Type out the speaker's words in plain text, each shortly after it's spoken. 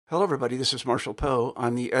Hello, everybody. This is Marshall Poe.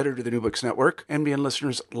 I'm the editor of the New Books Network. NBN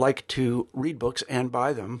listeners like to read books and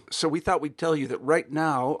buy them. So we thought we'd tell you that right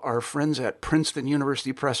now, our friends at Princeton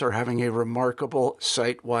University Press are having a remarkable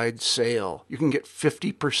site-wide sale. You can get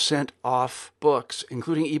 50% off books,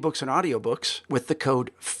 including ebooks and audiobooks, with the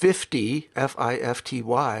code 50,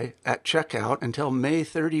 F-I-F-T-Y, at checkout until May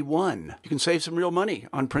 31. You can save some real money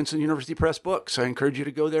on Princeton University Press books. I encourage you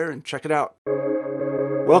to go there and check it out.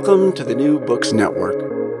 Welcome to the New Books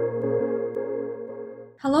Network.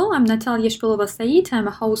 Hello, I'm Natalia Shpilova-Said. I'm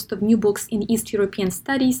a host of New Books in East European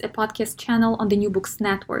Studies, a podcast channel on the New Books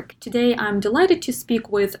Network. Today, I'm delighted to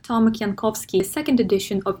speak with Tomek Jankowski, second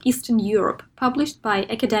edition of Eastern Europe, published by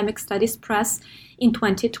Academic Studies Press in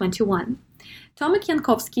 2021. Tomek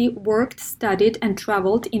Jankowski worked, studied, and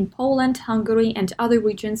traveled in Poland, Hungary, and other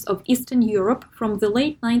regions of Eastern Europe from the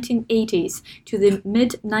late 1980s to the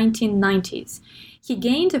mid-1990s. He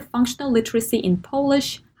gained a functional literacy in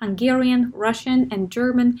Polish, Hungarian, Russian, and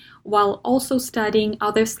German, while also studying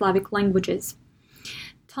other Slavic languages.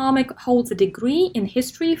 Tomek holds a degree in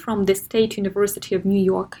history from the State University of New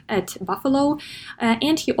York at Buffalo,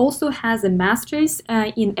 and he also has a master's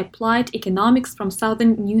in applied economics from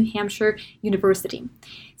Southern New Hampshire University.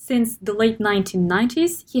 Since the late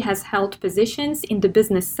 1990s, he has held positions in the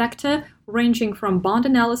business sector, ranging from bond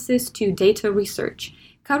analysis to data research.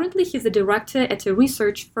 Currently, he's a director at a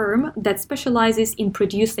research firm that specializes in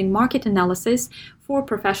producing market analysis for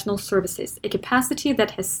professional services, a capacity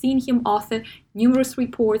that has seen him author numerous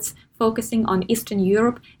reports focusing on Eastern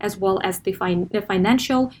Europe as well as the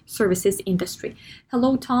financial services industry.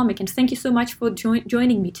 Hello, Tomek, and thank you so much for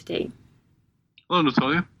joining me today. Hello,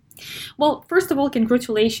 Natalia. Well, first of all,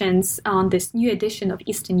 congratulations on this new edition of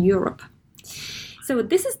Eastern Europe. So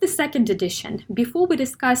this is the second edition. Before we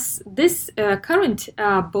discuss this current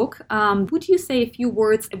book, would you say a few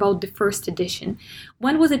words about the first edition?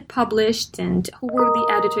 When was it published, and who were the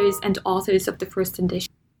editors and authors of the first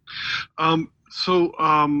edition? The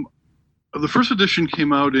first edition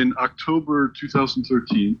came out in October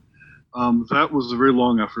 2013. That was a very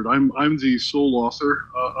long effort. I'm the sole author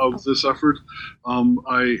of this effort.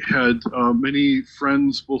 I had many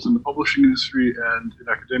friends, both in the publishing industry and in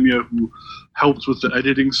academia, who helped with the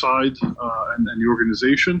editing side and the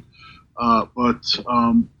organization. But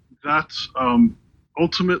that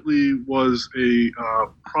ultimately was a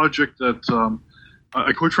project that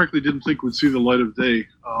I quite frankly didn't think would see the light of day.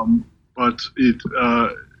 But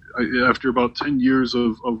after about 10 years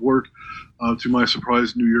of work, to my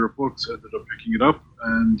surprise, New Europe Books ended up picking it up,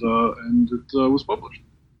 and it was published.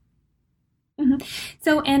 Mm-hmm.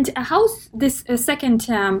 So, and how's this second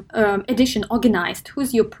edition organized?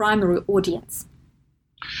 Who's your primary audience?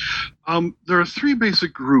 There are three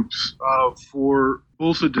basic groups for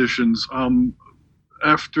both editions.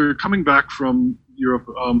 After coming back from Europe,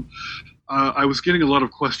 I was getting a lot of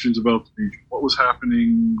questions about the region. What was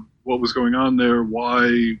happening? What was going on there? Why?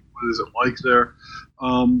 What is it like there?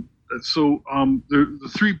 The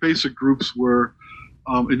three basic groups were,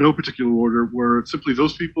 in no particular order, were simply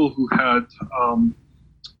those people who had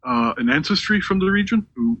an ancestry from the region,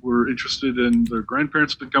 who were interested in their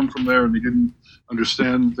grandparents had come from there and they didn't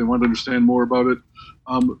understand, they wanted to understand more about it.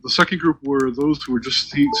 The second group were those who were just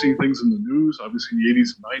seeing things in the news, obviously in the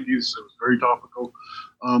 80s and 90s, it was very topical.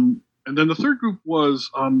 And then the third group was,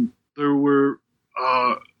 there were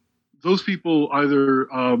those people either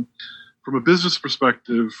from a business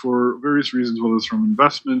perspective, for various reasons, whether it's from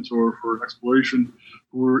investment or for exploration,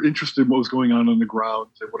 who were interested in what was going on the ground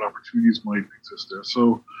and what opportunities might exist there.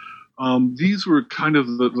 So these were kind of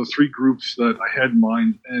the three groups that I had in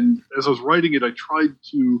mind. And as I was writing it, I tried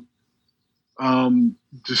to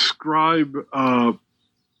describe,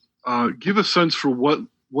 give a sense for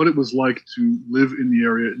what it was like to live in the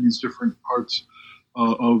area in these different parts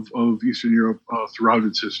of Eastern Europe throughout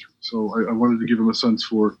its history. So I wanted to give them a sense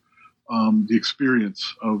for the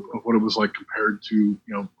experience of what it was like compared to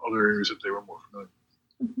other areas that they were more familiar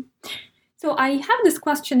with. Mm-hmm. So I have this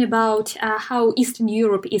question about how Eastern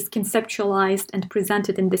Europe is conceptualized and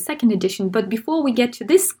presented in the second edition. But before we get to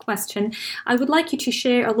this question, I would like you to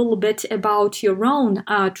share a little bit about your own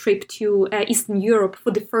trip to Eastern Europe for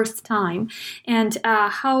the first time. And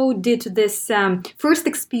how did this first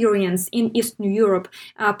experience in Eastern Europe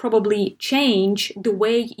probably change the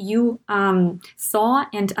way you saw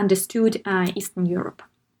and understood Eastern Europe?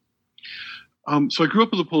 So I grew up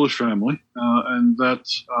with a Polish family, and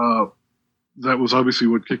that was obviously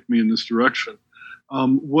what kicked me in this direction.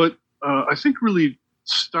 What I think really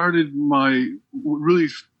started really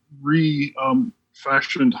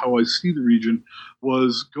fashioned how I see the region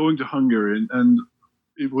was going to Hungary. And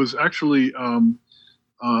it was actually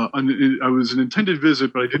I was an intended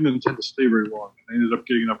visit, but I didn't intend to stay very long. I ended up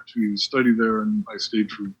getting an opportunity to study there, and I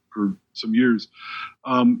stayed for some years.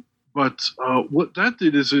 But what that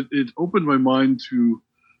did is it opened my mind to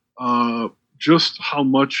just how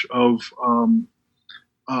much was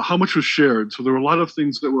shared. So there were a lot of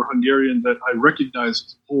things that were Hungarian that I recognized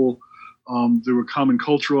as a whole. There were common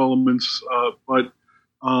cultural elements, but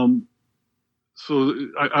so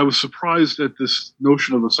I was surprised at this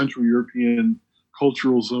notion of a Central European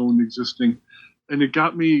cultural zone existing, and it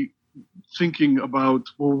got me thinking about,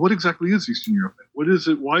 well, what exactly is Eastern Europe? What is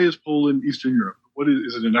it? Why is Poland Eastern Europe? What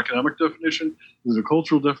is it? An economic definition? Is it a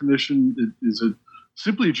cultural definition? Is it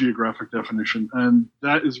simply a geographic definition? And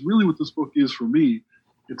that is really what this book is for me.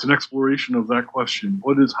 It's an exploration of that question.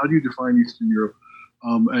 How do you define Eastern Europe?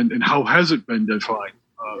 And how has it been defined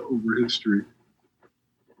over history?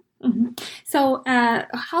 Mm-hmm. So,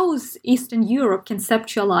 how is Eastern Europe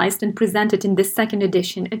conceptualized and presented in this second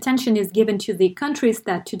edition? Attention is given to the countries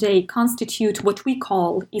that today constitute what we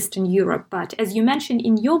call Eastern Europe. But as you mentioned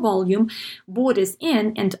in your volume, borders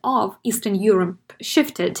in and of Eastern Europe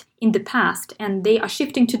shifted in the past, and they are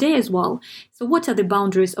shifting today as well. So what are the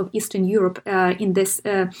boundaries of Eastern Europe in this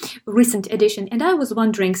recent edition? And I was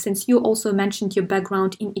wondering, since you also mentioned your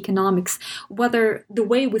background in economics, whether the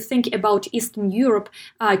way we think about Eastern Europe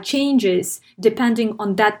changes depending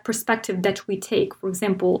on that perspective that we take, for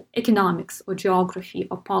example, economics or geography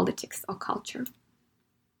or politics or culture.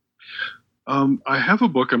 I have a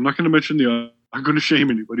book. I'm not going to mention I'm going to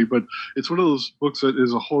shame anybody, but it's one of those books that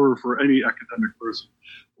is a horror for any academic person,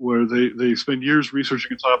 where they spend years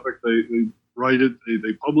researching a topic, they write it,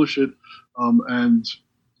 they publish it, and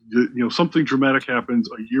something dramatic happens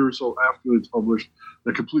a year or so after it's published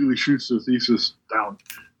that completely shoots their thesis down.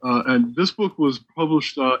 And this book was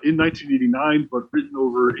published in 1989, but written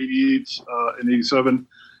over 88 and 87.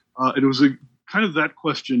 And it was kind of that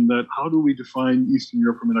question that how do we define Eastern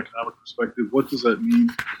Europe from an economic perspective? What does that mean?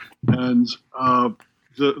 And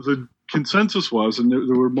the consensus was, and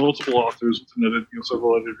there were multiple authors within it,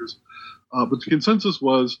 several editors, but the consensus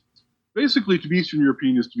was basically to be Eastern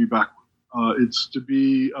European is to be backward. It's to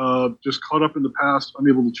be just caught up in the past,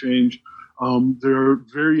 unable to change. There are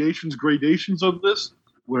variations, gradations of this,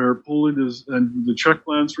 where Poland and the Czech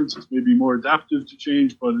lands, for instance, may be more adaptive to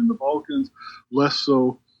change, but in the Balkans, less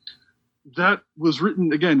so. That was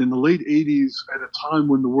written, again, in the late 80s at a time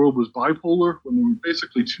when the world was bipolar, when there were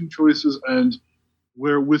basically two choices, and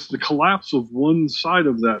where with the collapse of one side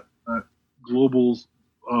of that global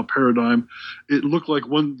paradigm, it looked like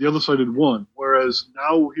the other side had won. Whereas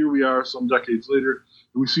now here we are some decades later,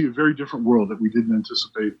 and we see a very different world that we didn't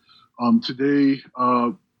anticipate. Today,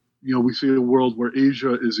 we see a world where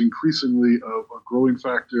Asia is increasingly a growing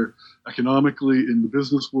factor economically in the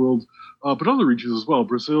business world, but other regions as well.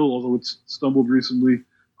 Brazil, although it's stumbled recently,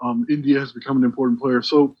 India has become an important player.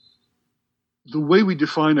 So the way we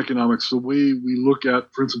define economics, the way we look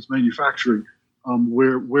at, for instance, manufacturing,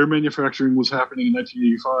 where manufacturing was happening in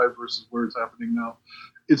 1985 versus where it's happening now,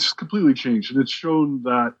 it's completely changed. And it's shown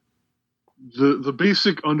that the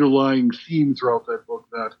basic underlying theme throughout that book,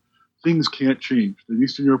 that things can't change. That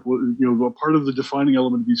Eastern Europe, a part of the defining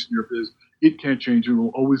element of Eastern Europe is it can't change. It will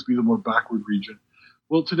always be the more backward region.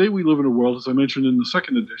 Well, today we live in a world, as I mentioned in the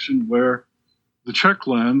second edition, where the Czech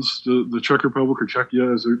lands, the Czech Republic or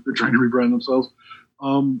Czechia, as they're trying to rebrand themselves,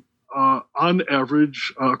 on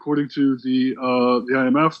average, according to the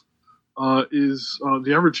IMF, is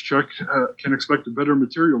the average Czech can expect a better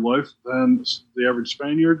material life than the average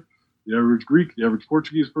Spaniard, the average Greek, the average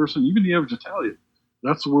Portuguese person, even the average Italian.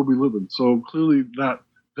 That's the world we live in. So clearly that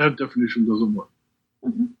definition doesn't work.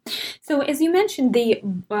 Mm-hmm. So as you mentioned, the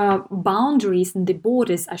boundaries and the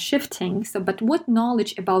borders are shifting. But what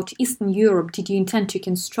knowledge about Eastern Europe did you intend to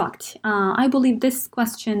construct? I believe this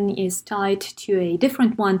question is tied to a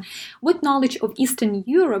different one. What knowledge of Eastern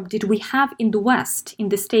Europe did we have in the West, in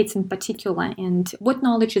the States in particular, and what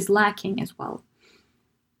knowledge is lacking as well?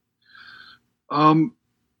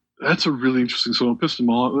 That's a really interesting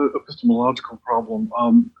epistemological problem,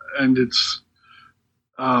 and it's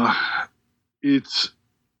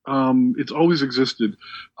always existed.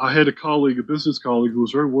 I had a business colleague who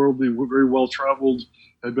was very worldly, very well traveled,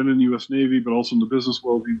 had been in the U.S. Navy, but also in the business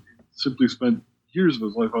world. He simply spent years of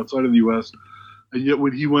his life outside of the U.S., and yet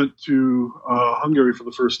when he went to Hungary for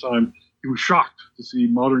the first time, he was shocked to see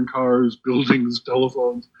modern cars, buildings,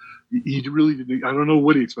 telephones. He really didn't. I don't know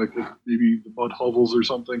what he expected. Maybe the mud hovels or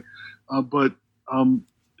something. But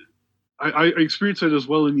I experienced that as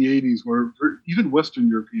well in the 80s, where even Western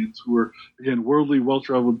Europeans, who were, again, worldly,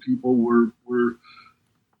 well-traveled people, were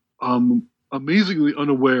amazingly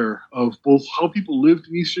unaware of both how people lived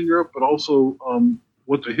in Eastern Europe, but also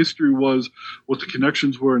what the history was, what the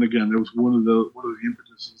connections were, and again, that was one of the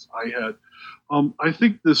impetuses I had. I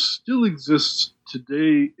think this still exists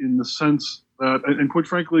today in the sense that, and quite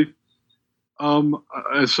frankly,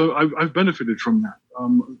 so I've benefited from that.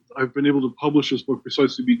 I've been able to publish this book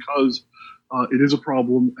precisely because it is a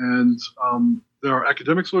problem, and there are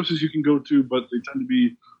academic sources you can go to, but they tend to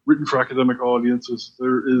be written for academic audiences.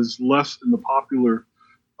 There is less in the popular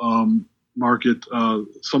market,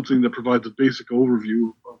 something that provides a basic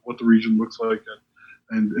overview of what the region looks like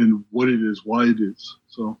and what it is, why it is.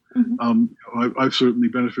 So I've certainly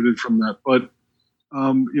benefited from that. But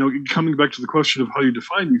coming back to the question of how you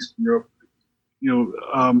define Eastern Europe,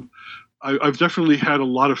 I've definitely had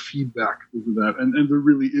a lot of feedback over that, and there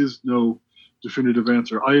really is no definitive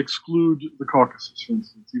answer. I exclude the Caucasus, for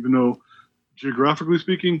instance, even though geographically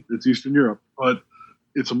speaking, it's Eastern Europe, but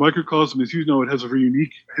it's a microcosm. As you know, it has a very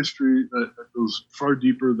unique history that goes far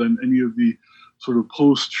deeper than any of the sort of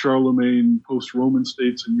post-Charlemagne, post-Roman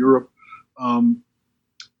states in Europe.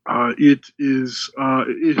 It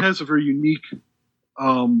has a very unique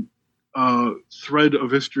thread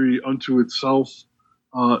of history unto itself.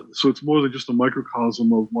 So it's more than just a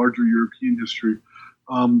microcosm of larger European history.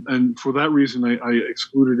 And for that reason, I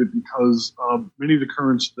excluded it because many of the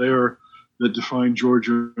currents there that define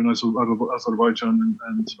Georgia and Azerbaijan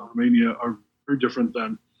and Armenia are very different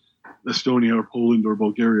than Estonia or Poland or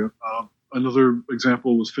Bulgaria. Another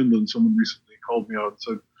example was Finland. Someone recently called me out and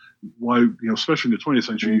said, why, especially in the 20th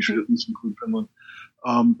century, you should at least include Finland.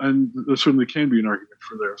 And there certainly can be an argument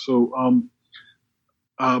for there. So,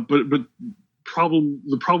 but the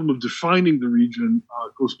problem of defining the region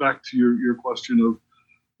goes back to your question of,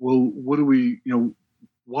 well, what do we,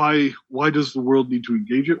 why does the world need to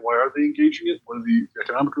engage it? Why are they engaging it? What are the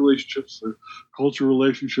economic relationships, the cultural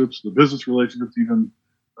relationships, the business relationships, even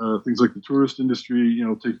things like the tourist industry,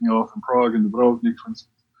 taking off in Prague and Dubrovnik, for instance.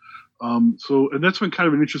 And that's been kind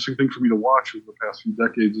of an interesting thing for me to watch over the past few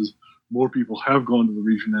decades is more people have gone to the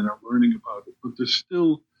region and are learning about it. But there's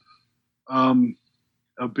still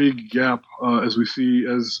a big gap as we see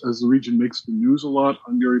as the region makes the news a lot.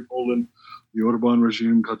 Hungary, Poland, the Orban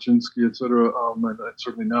regime, Kaczynski, etc., and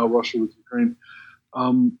certainly now Russia with Ukraine.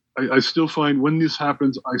 I still find when this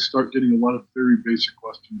happens, I start getting a lot of very basic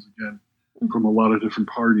questions again from a lot of different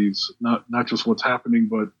parties. Not just what's happening,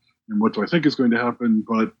 but what do I think is going to happen,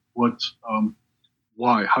 but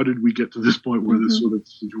why? How did we get to this point where this sort of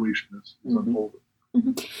situation is unfolded?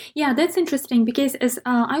 Yeah, that's interesting because as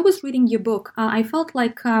I was reading your book, I felt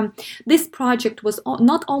like this project was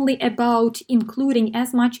not only about including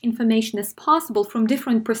as much information as possible from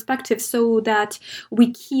different perspectives so that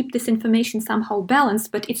we keep this information somehow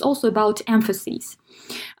balanced, but it's also about emphases.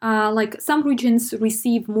 Like some regions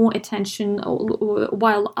receive more attention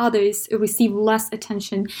while others receive less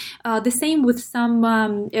attention. The same with some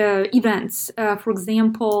events. For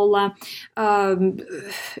example,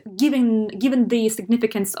 given the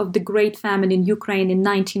significance of the Great Famine in Ukraine in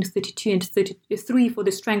 1932 and 1933 for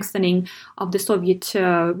the strengthening of the Soviet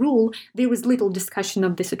rule, there was little discussion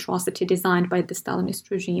of this atrocity designed by the Stalinist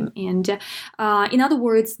regime. And in other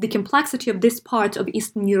words, the complexity of this part of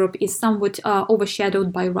Eastern Europe is somewhat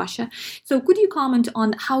overshadowed by Russia. So could you comment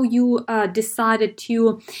on how you decided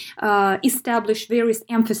to establish various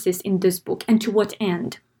emphases in this book and to what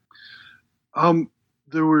end?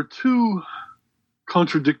 There were two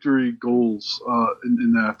contradictory goals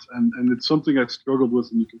in that, and it's something I struggled with,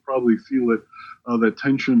 and you can probably feel it, that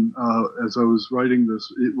tension as I was writing this.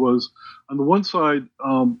 It was, on the one side,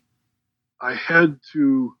 I had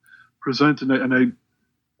to present, and I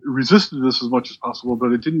resisted this as much as possible,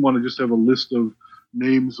 but I didn't want to just have a list of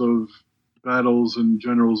names of battles and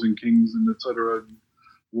generals and kings and etc. and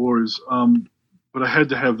wars. But I had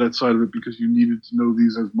to have that side of it because you needed to know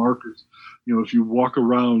these as markers. If you walk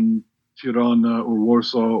around Tirana or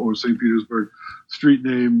Warsaw or St. Petersburg, street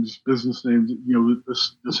names, business names,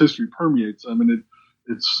 this history permeates them, and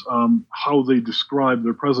it's how they describe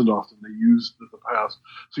their present often. They use the past.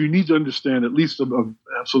 So you need to understand at least have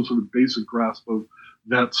some sort of basic grasp of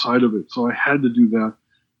that side of it. So I had to do that.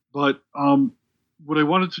 But what I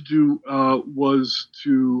wanted to do was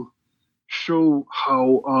to show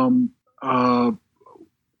how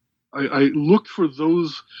I looked for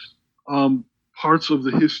those parts of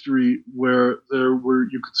the history where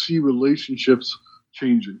you could see relationships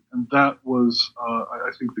changing, and that was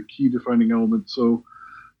I think the key defining element. So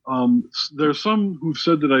there are some who've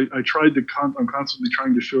said that I'm constantly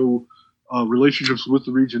trying to show relationships with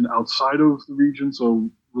the region outside of the region, so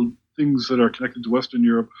things that are connected to Western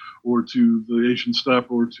Europe or to the Asian steppe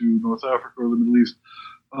or to North Africa or the Middle East.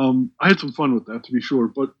 I had some fun with that, to be sure,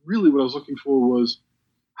 but really what I was looking for was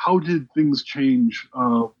how did things change?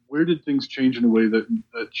 Where did things change in a way that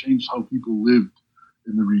changed how people lived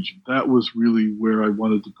in the region? That was really where I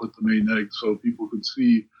wanted to put the main egg, so people could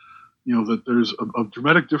see, that there's a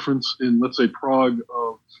dramatic difference in, let's say, Prague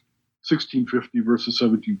of 1650 versus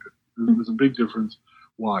 1750. There's a big difference.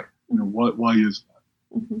 Why? Why is that?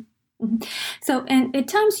 Mm-hmm. Mm-hmm. So, and at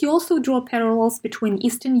times you also draw parallels between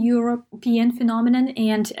Eastern European phenomenon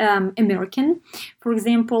and American. For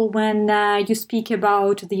example, when you speak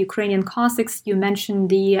about the Ukrainian Cossacks, you mention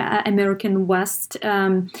the American West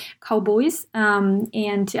cowboys.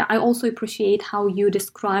 And I also appreciate how you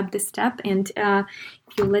describe the steppe. And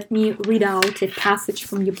if you let me read out a passage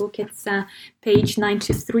from your book, it's page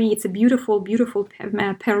 93. It's a beautiful, beautiful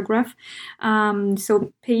paragraph.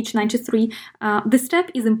 So page 93, the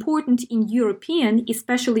steppe is important in European,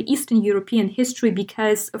 especially Eastern European history,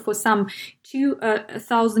 because for some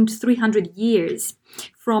 2,300 years,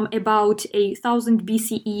 from about 1000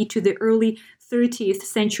 BCE to the early 30th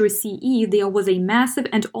century CE, there was a massive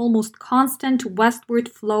and almost constant westward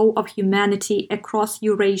flow of humanity across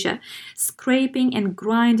Eurasia, scraping and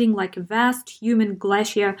grinding like a vast human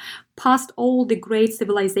glacier past all the great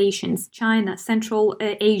civilizations, China, Central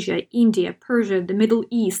Asia, India, Persia, the Middle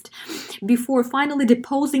East, before finally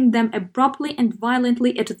deposing them abruptly and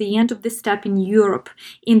violently at the end of the steppe in Europe,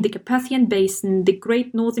 in the Carpathian Basin, the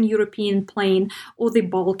great northern European plain, or the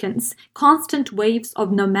Balkans. Constant waves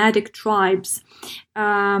of nomadic tribes,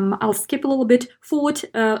 I'll skip a little bit, fought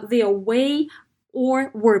their way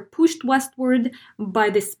or were pushed westward by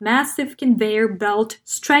this massive conveyor belt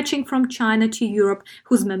stretching from China to Europe,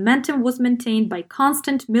 whose momentum was maintained by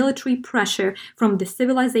constant military pressure from the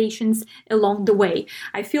civilizations along the way.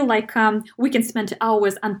 I feel like we can spend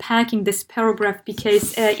hours unpacking this paragraph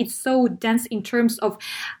because it's so dense in terms of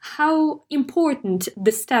how important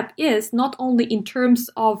the steppe is, not only in terms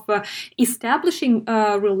of establishing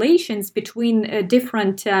relations between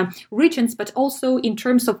different regions, but also in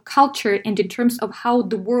terms of culture and in terms of how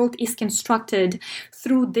the world is constructed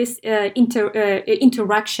through this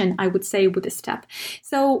interaction, I would say, with the steppe.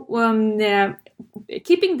 So,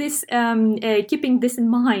 keeping this in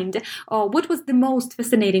mind, what was the most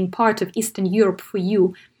fascinating part of Eastern Europe for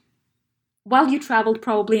you while you traveled,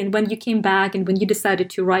 probably, and when you came back, and when you decided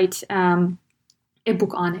to write a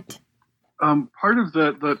book on it? Part of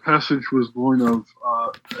that passage was born of,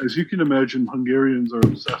 as you can imagine, Hungarians are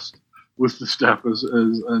obsessed with the steppe,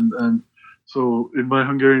 and so in my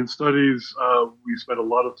Hungarian studies, we spent a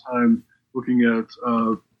lot of time looking at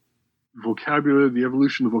vocabulary, the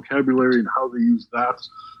evolution of vocabulary, and how they use that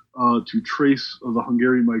to trace the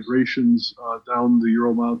Hungarian migrations down the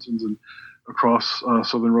Ural Mountains and across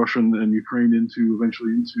southern Russia and Ukraine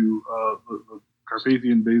eventually into the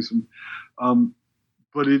Carpathian Basin.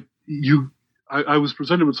 But I was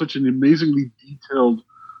presented with such an amazingly detailed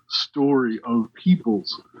story of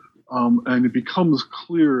peoples. And it becomes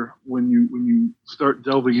clear when you start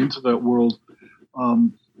delving into that world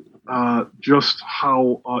just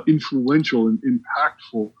how influential and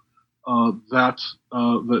impactful that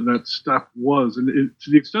steppe was, and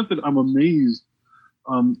to the extent that I'm amazed,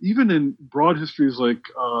 even in broad histories like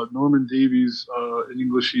Norman Davies in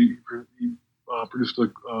English, he produced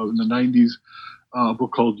in the 90s a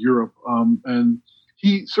book called Europe, and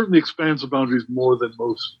he certainly expands the boundaries more than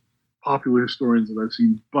most popular historians that I've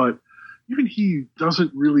seen, but even he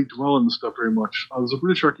doesn't really dwell on the stuff very much. There's a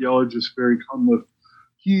British archaeologist, Barry Cunliffe.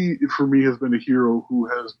 He, for me, has been a hero who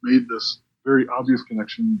has made this very obvious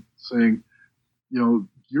connection, saying,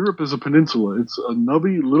 Europe is a peninsula. It's a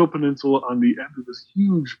nubby little peninsula on the end of this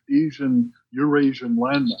huge Eurasian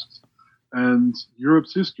landmass. And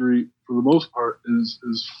Europe's history, for the most part, is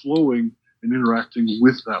flowing and interacting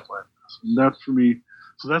with that landmass. And that, for me,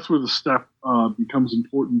 so that's where the steppe becomes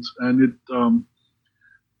important, and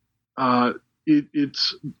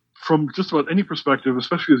it's from just about any perspective,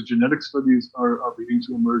 especially as genetic studies are beginning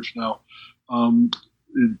to emerge now.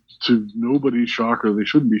 To nobody's shock, or they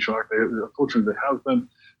shouldn't be shocked. Unfortunately, they have been.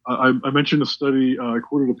 I mentioned a study. I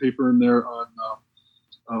quoted a paper in there on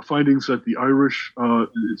findings that the Irish.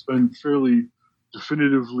 It's been fairly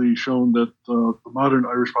definitively shown that the modern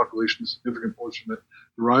Irish population, a significant portion that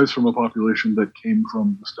derives from a population that came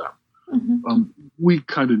from the steppe. Mm-hmm. We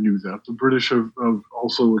kind of knew that. The British have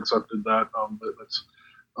also accepted that.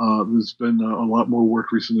 There's been a lot more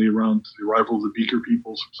work recently around the arrival of the Beaker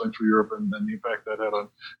peoples from Central Europe and the impact that had on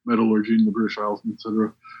metallurgy in the British Isles,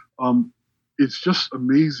 etc. It's just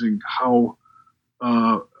amazing how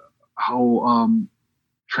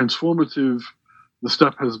transformative the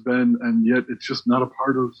steppe has been, and yet it's just not a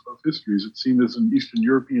part of history. It's seen as an Eastern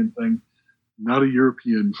European thing, not a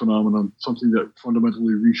European phenomenon, something that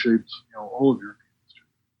fundamentally reshapes all of European history.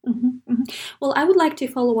 Mhm, mhm. Well, I would like to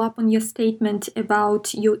follow up on your statement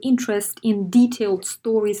about your interest in detailed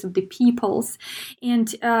stories of the peoples,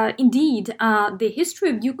 and indeed, the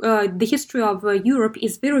history of Europe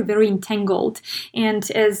is very, very entangled. And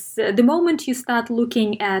as the moment you start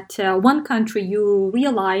looking at one country, you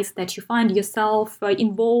realize that you find yourself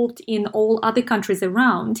involved in all other countries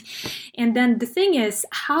around. And then the thing is,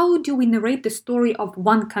 how do we narrate the story of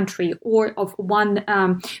one country or of one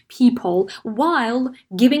people while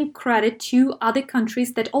giving credit to other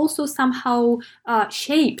countries that also somehow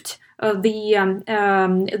shaped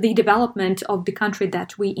the development of the country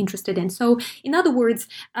that we're interested in. So, in other words,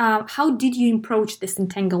 how did you approach this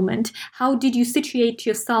entanglement? How did you situate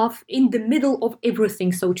yourself in the middle of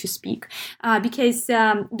everything, so to speak? Because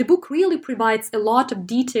the book really provides a lot of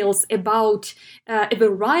details about a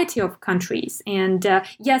variety of countries. And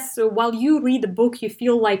yes, so while you read the book, you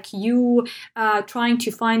feel like you trying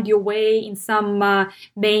to find your way in some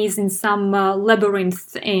maze, in some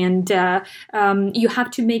labyrinth, and you have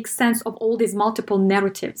to make sense of all these multiple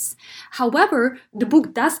narratives. However, the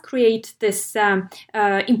book does create this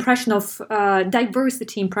impression of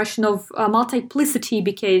diversity, impression of multiplicity,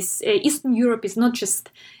 because Eastern Europe is not just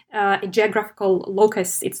a geographical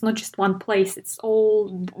locus. It's not just one place. It's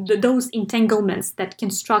all those entanglements that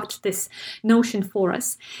construct this notion for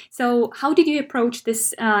us. So how did you approach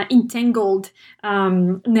this entangled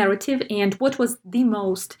narrative, and what was the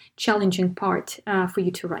most challenging part for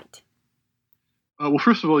you to write? Well,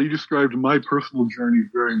 first of all, you described my personal journey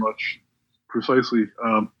very much precisely.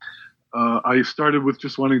 I started with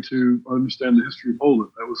just wanting to understand the history of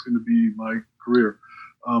Poland. That was going to be my career.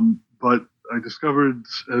 But I discovered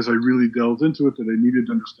as I really delved into it that I needed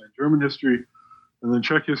to understand German history, and then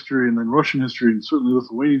Czech history, and then Russian history, and certainly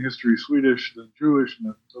Lithuanian history, Swedish, then Jewish,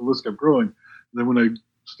 and the list kept growing. And then when I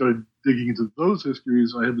started digging into those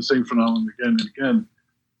histories, I had the same phenomenon again and again.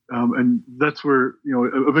 And that's where,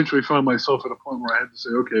 eventually I found myself at a point where I had to say,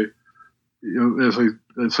 okay, as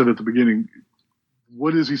I said at the beginning,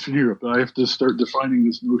 what is Eastern Europe? I have to start defining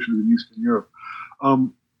this notion of Eastern Europe.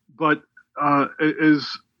 But as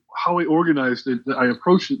how I organized it, I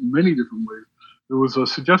approached it in many different ways. There was a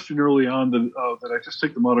suggestion early on that I just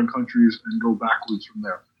take the modern countries and go backwards from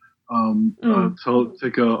there. So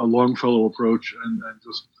take a Longfellow approach and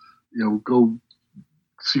just go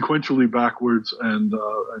sequentially backwards and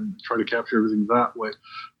try to capture everything that way.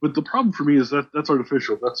 But the problem for me is that that's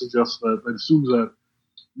artificial. That suggests that assumes that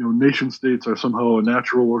nation states are somehow a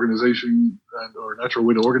natural organization or a natural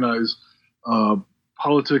way to organize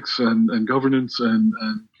politics and governance and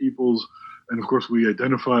peoples. And of course, we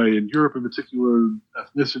identify in Europe in particular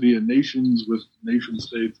ethnicity and nations with nation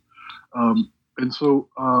states. And so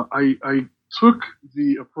I took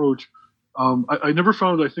the approach. I never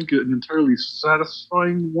found, I think, an entirely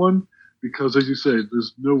satisfying one because, as you say,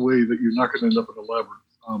 there's no way that you're not going to end up in a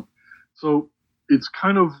labyrinth. So it's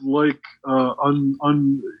kind of like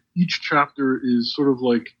on each chapter is sort of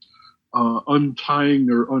like untying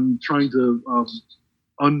or trying to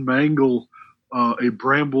unmangle a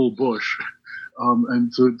bramble bush.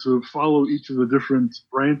 And to follow each of the different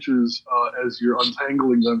branches as you're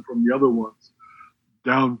untangling them from the other ones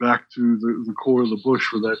down back to the core of the bush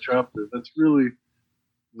for that chapter. That's really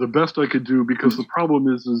the best I could do because the problem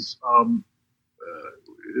is in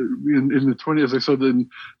the 20s, as I said,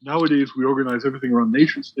 nowadays we organize everything around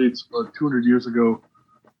nation states, but 200 years ago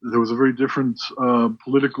there was a very different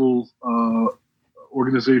political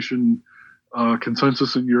organization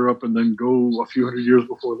consensus in Europe, and then go a few hundred years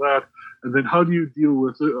before that. And then how do you deal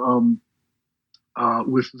with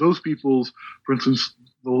those peoples, for instance,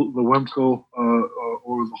 the Wemco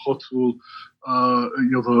or the Hotsul,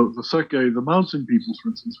 the Seke, the mountain peoples, for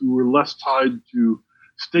instance, who were less tied to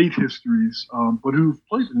state histories, but who've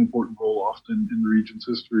played an important role often in the region's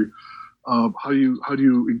history. How do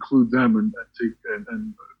you include them and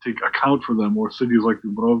take account for them, or cities like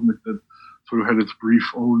Dubrovnik that sort of had its brief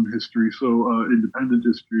own history, so independent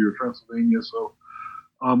history, or Transylvania. So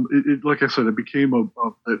like I said, it became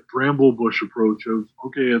that bramble bush approach of,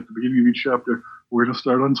 okay, at the beginning of each chapter, we're going to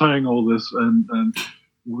start untying all this, and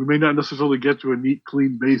we may not necessarily get to a neat,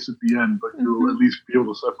 clean base at the end, but you'll at least be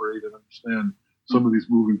able to separate and understand some of these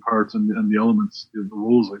moving parts and the elements, the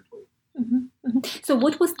roles they play. So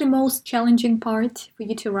what was the most challenging part for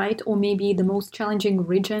you to write, or maybe the most challenging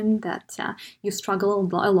region that you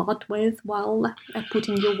struggled a lot with while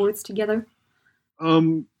putting your words together?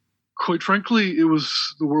 Quite frankly, it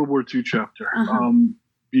was the World War II chapter,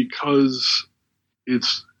 because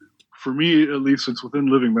it's, for me at least, it's within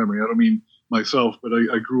living memory. I don't mean myself, but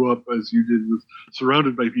I grew up, as you did,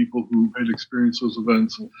 surrounded by people who had experienced those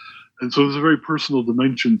events. And so there's a very personal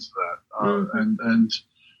dimension to that. And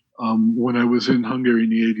when I was in Hungary in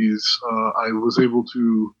the 80s, I was able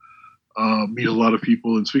to meet a lot of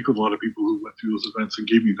people and speak with a lot of people who went through those events and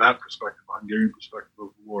gave me that perspective, Hungarian perspective of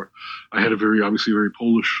the war. I had a obviously very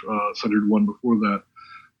Polish-centered one before that.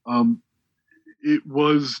 It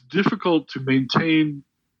was difficult to maintain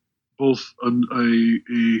both a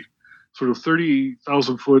sort of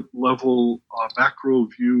 30,000-foot level macro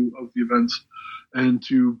view of the events, and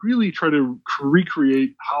to really try to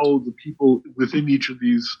recreate how the people within each of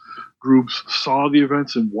these groups saw the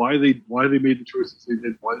events and why they made the choices they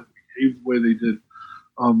did, why they behaved the way they did.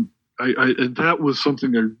 And that was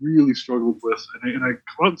something I really struggled with. And I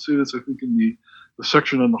come out and say this, I think, in the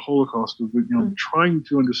section on the Holocaust, of trying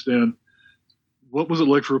to understand what was it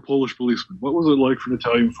like for a Polish policeman, what was it like for an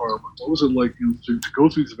Italian farmer, what was it like to go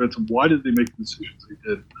through these events, and why did they make the decisions they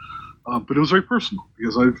did. But it was very personal,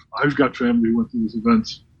 because I've got family who went through these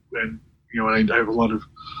events, and I have a lot of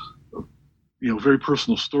very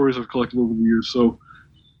personal stories I've collected over the years. So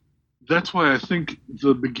that's why I think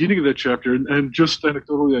the beginning of that chapter, and just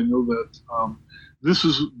anecdotally, I know that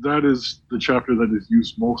that is the chapter that is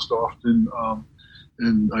used most often,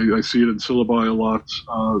 and I see it in syllabi a lot.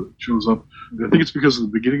 It shows up. I think it's because of the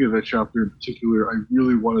beginning of that chapter in particular. I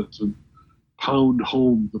really wanted to pound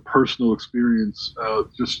home the personal experience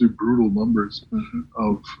just through brutal numbers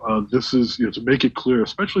of this is, to make it clear,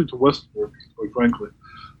 especially to Western Europeans, quite frankly,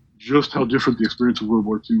 just how different the experience of World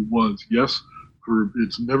War II was. Yes,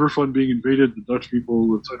 it's never fun being invaded. The Dutch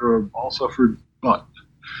people, etc., all suffered, but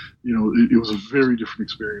it was a very different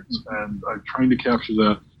experience, and I'm trying to capture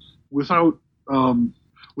that without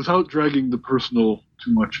dragging the personal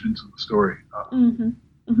too much into the story.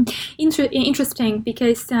 Interesting,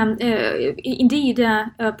 because indeed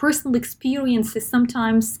personal experiences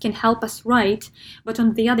sometimes can help us write, but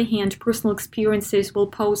on the other hand, personal experiences will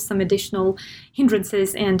pose some additional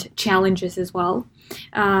hindrances and challenges as well.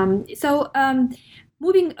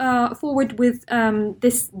 Moving forward with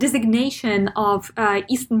this designation of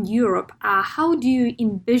Eastern Europe, how do you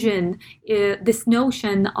envision this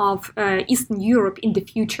notion of Eastern Europe in the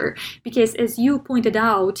future? Because as you pointed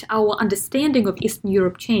out, our understanding of Eastern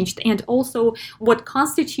Europe changed, and also what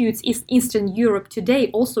constitutes Eastern Europe today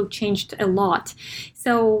also changed a lot.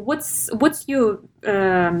 So what's your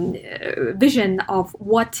vision of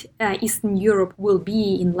what Eastern Europe will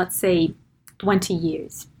be in, let's say, 20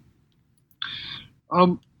 years?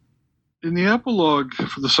 In the epilogue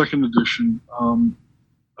for the second edition,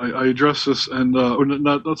 I address this, and or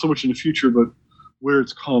not so much in the future, but where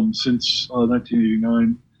it's come since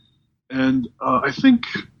 1989. And I think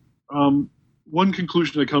one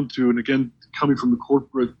conclusion I come to, and again, coming from the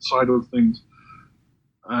corporate side of things,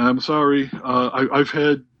 I'm sorry, I've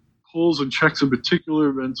had Poles and Czechs in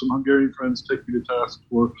particular, and some Hungarian friends take me to task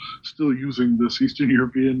for still using this Eastern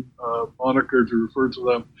European moniker to refer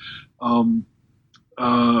to them.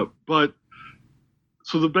 But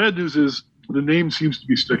so the bad news is the name seems to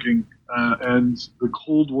be sticking, and the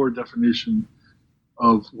Cold War definition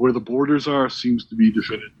of where the borders are seems to be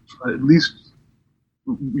definitive. At least,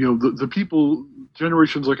 the people,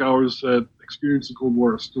 generations like ours that experienced the Cold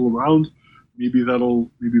War are still around. Maybe that'll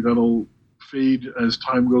fade as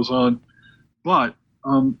time goes on. But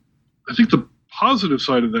I think the positive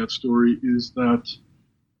side of that story is that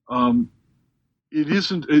it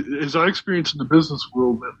isn't, as I experienced in the business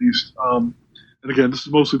world at least, and again, this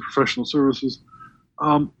is mostly professional services,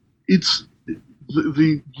 it's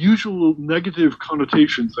the usual negative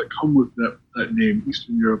connotations that come with that name,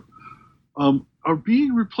 Eastern Europe, are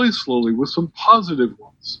being replaced slowly with some positive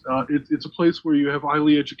ones. It's a place where you have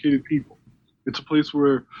highly educated people. It's a place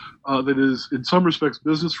where that is, in some respects,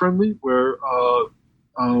 business friendly, where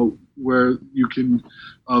you can,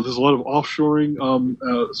 there's a lot of offshoring,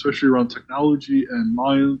 especially around technology and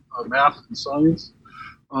math and science,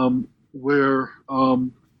 and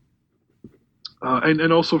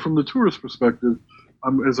also from the tourist perspective,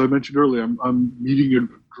 as I mentioned earlier, I'm meeting a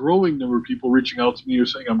growing number of people reaching out to me or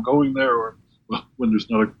saying I'm going there, or when there's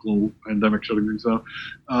not a global pandemic shutting things down,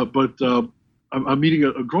 but I'm meeting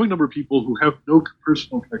a growing number of people who have no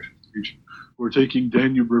personal connection to the region, who are taking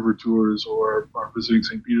Danube River tours or are visiting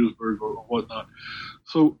St. Petersburg or whatnot.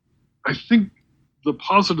 So I think the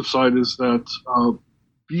positive side is that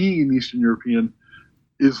being an Eastern European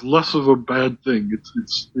is less of a bad thing.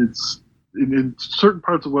 It's in certain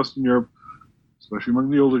parts of Western Europe, especially among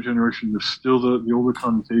the older generation, there's still the older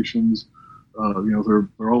connotations.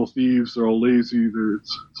 They're all thieves, they're all lazy,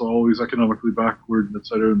 it's always economically backward, and et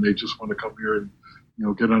cetera, and they just want to come here and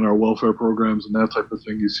get on our welfare programs and that type of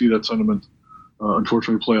thing. You see that sentiment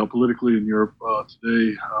unfortunately play out politically in Europe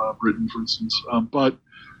today, Britain, for instance. But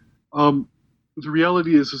the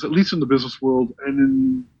reality is at least in the business world and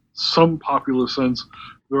in some popular sense,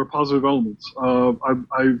 there are positive elements.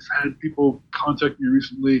 I've had people contact me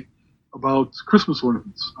recently about Christmas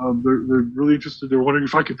ornaments. They're really interested. They're wondering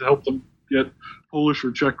if I could help them get Polish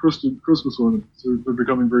or Czech Christmas ornaments. They're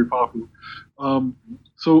becoming very popular.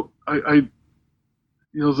 So I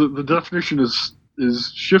the definition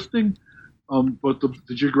is shifting, but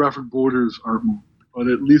the geographic borders aren't moving. But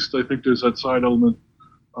at least I think there's that side element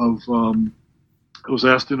of. I was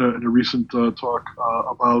asked in a recent talk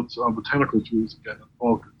about botanical tools again in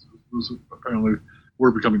Balkans. Those apparently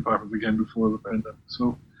were becoming popular again before the pandemic.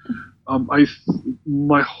 So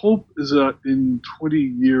my hope is that in 20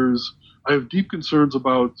 years, I have deep concerns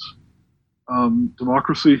about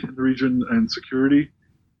democracy in the region and security.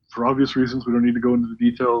 For obvious reasons, we don't need to go into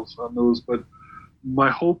the details on those, but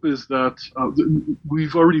my hope is that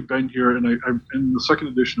we've already been here, and I in the second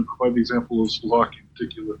edition, I provide the example of Slovakia in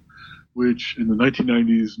particular, which in the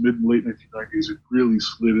 1990s, mid and late 1990s, it really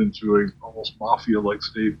slid into a almost mafia-like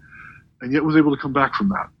state, and yet was able to come back from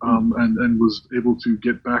that, and was able to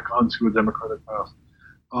get back onto a democratic path.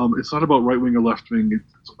 It's not about right-wing or left-wing,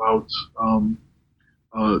 it's about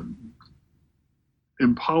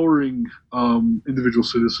empowering individual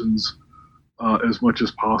citizens as much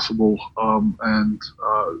as possible, and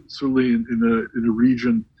certainly in a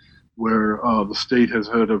region where the state has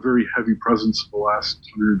had a very heavy presence for the last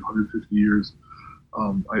 100, 150 years.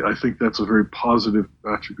 I think that's a very positive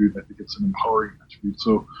attribute. I think it's an empowering attribute.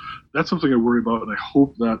 So that's something I worry about, and I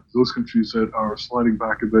hope that those countries that are sliding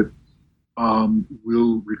back a bit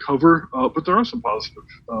will recover. But there are some positive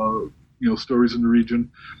stories in the region.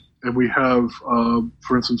 And we have,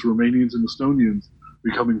 for instance, Romanians and Estonians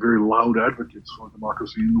becoming very loud advocates for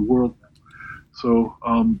democracy in the world now. So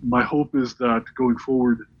my hope is that going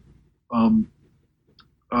forward, the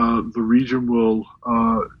region will,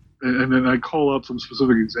 and then I call out some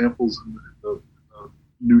specific examples in the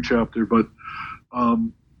new chapter, but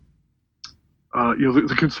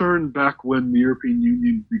the concern back when the European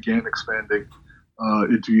Union began expanding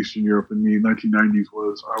into Eastern Europe in the 1990s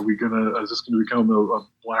was, is this going to become a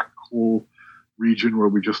black hole region where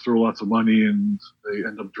we just throw lots of money and they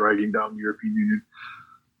end up dragging down the European Union?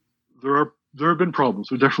 There have been problems.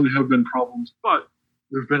 There definitely have been problems, but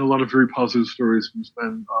there have been a lot of very positive stories. There's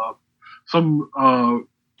been some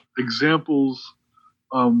examples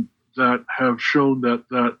that have shown that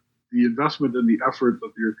the investment and the effort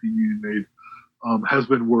that the European Union made has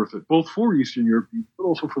been worth it, both for Eastern Europe, but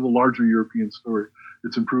also for the larger European story.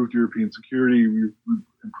 It's improved European security. We've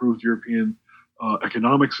improved European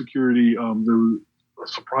economic security. There was a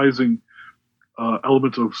surprising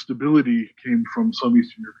element of stability came from some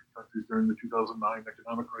Eastern European countries during the 2009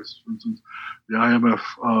 economic crisis, for instance. The IMF,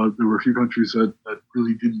 there were a few countries that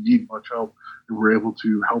really didn't need much help and were able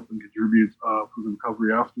to help and contribute for the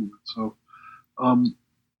recovery afterwards. So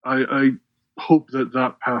I hope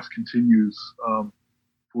that path continues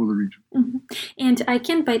for the region. Mm-hmm. And I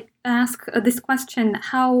can ask this question: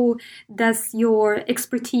 how does your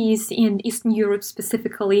expertise in Eastern Europe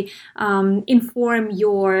specifically inform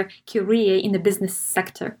your career in the business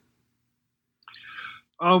sector?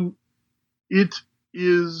 It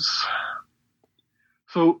is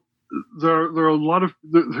so. There are a lot of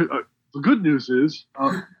the good news is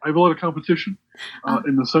I have a lot of competition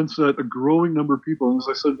in the sense that a growing number of people, and as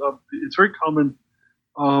I said, it's very common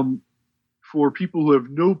for people who have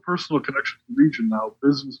no personal connection to the region now,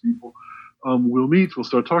 business people, we'll meet, we'll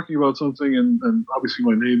start talking about something, and obviously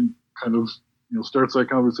my name kind of starts that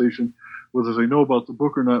conversation, whether they know about the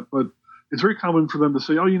book or not. But it's very common for them to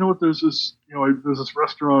say, oh, you know what, there's this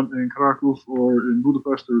restaurant in Krakow or in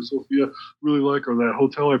Budapest or Sofia really like, or that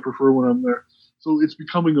hotel I prefer when I'm there. So it's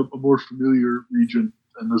becoming a more familiar region,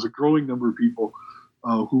 and there's a growing number of people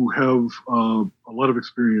who have a lot of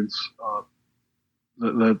experience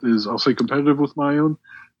that is, I'll say, competitive with my own,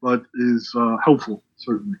 but is helpful,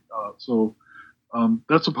 certainly. So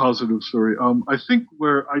that's a positive story. I think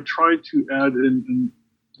where I try to add in, and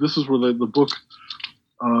this is where the book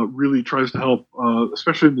really tries to help,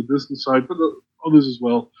 especially in the business side, but others as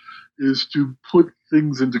well, is to put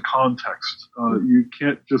things into context. You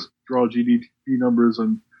can't just draw GDP numbers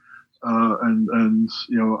and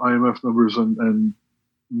IMF numbers and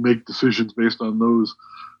make decisions based on those.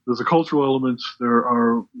 There's a cultural element. There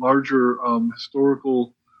are larger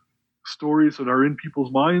historical stories that are in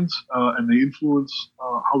people's minds, and they influence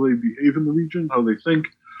how they behave in the region, how they think.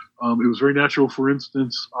 It was very natural, for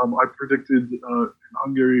instance, I predicted in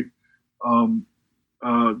Hungary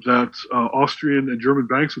that Austrian and German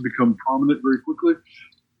banks would become prominent very quickly.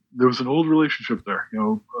 There was an old relationship there.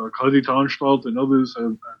 Kredit Anstalt and others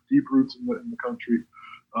have deep roots in the country.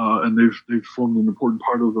 and they've formed an important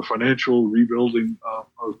part of the financial rebuilding,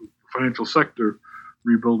 of the financial sector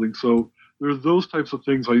rebuilding. So there's those types of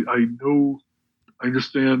things. I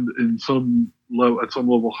understand at some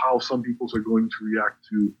level how some peoples are going to react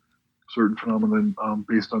to certain phenomenon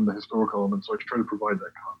based on the historical elements. So I try to provide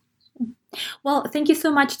that context. Well, thank you so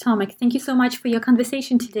much, Tomek. Thank you so much for your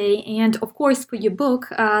conversation today, and of course for your book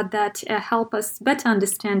that help us better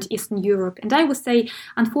understand Eastern Europe. And I would say,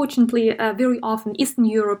 unfortunately, very often Eastern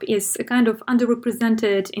Europe is kind of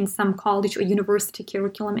underrepresented in some college or university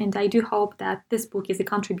curriculum, and I do hope that this book is a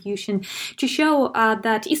contribution to show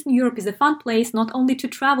that Eastern Europe is a fun place not only to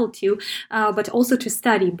travel to, but also to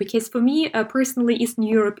study. Because for me, personally, Eastern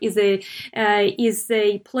Europe is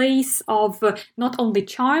a place of not only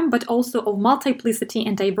charm, but also of multiplicity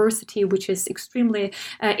and diversity, which is extremely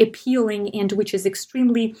appealing and which is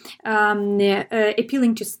extremely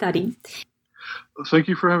appealing to study. Thank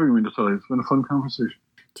you for having me, Natalia. It's been a fun conversation.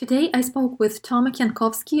 Today I spoke with Tomek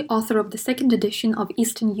Jankowski, author of the second edition of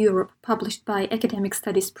Eastern Europe, published by Academic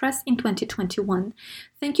Studies Press in 2021.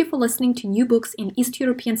 Thank you for listening to New Books in East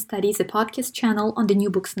European Studies, a podcast channel on the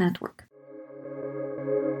New Books Network.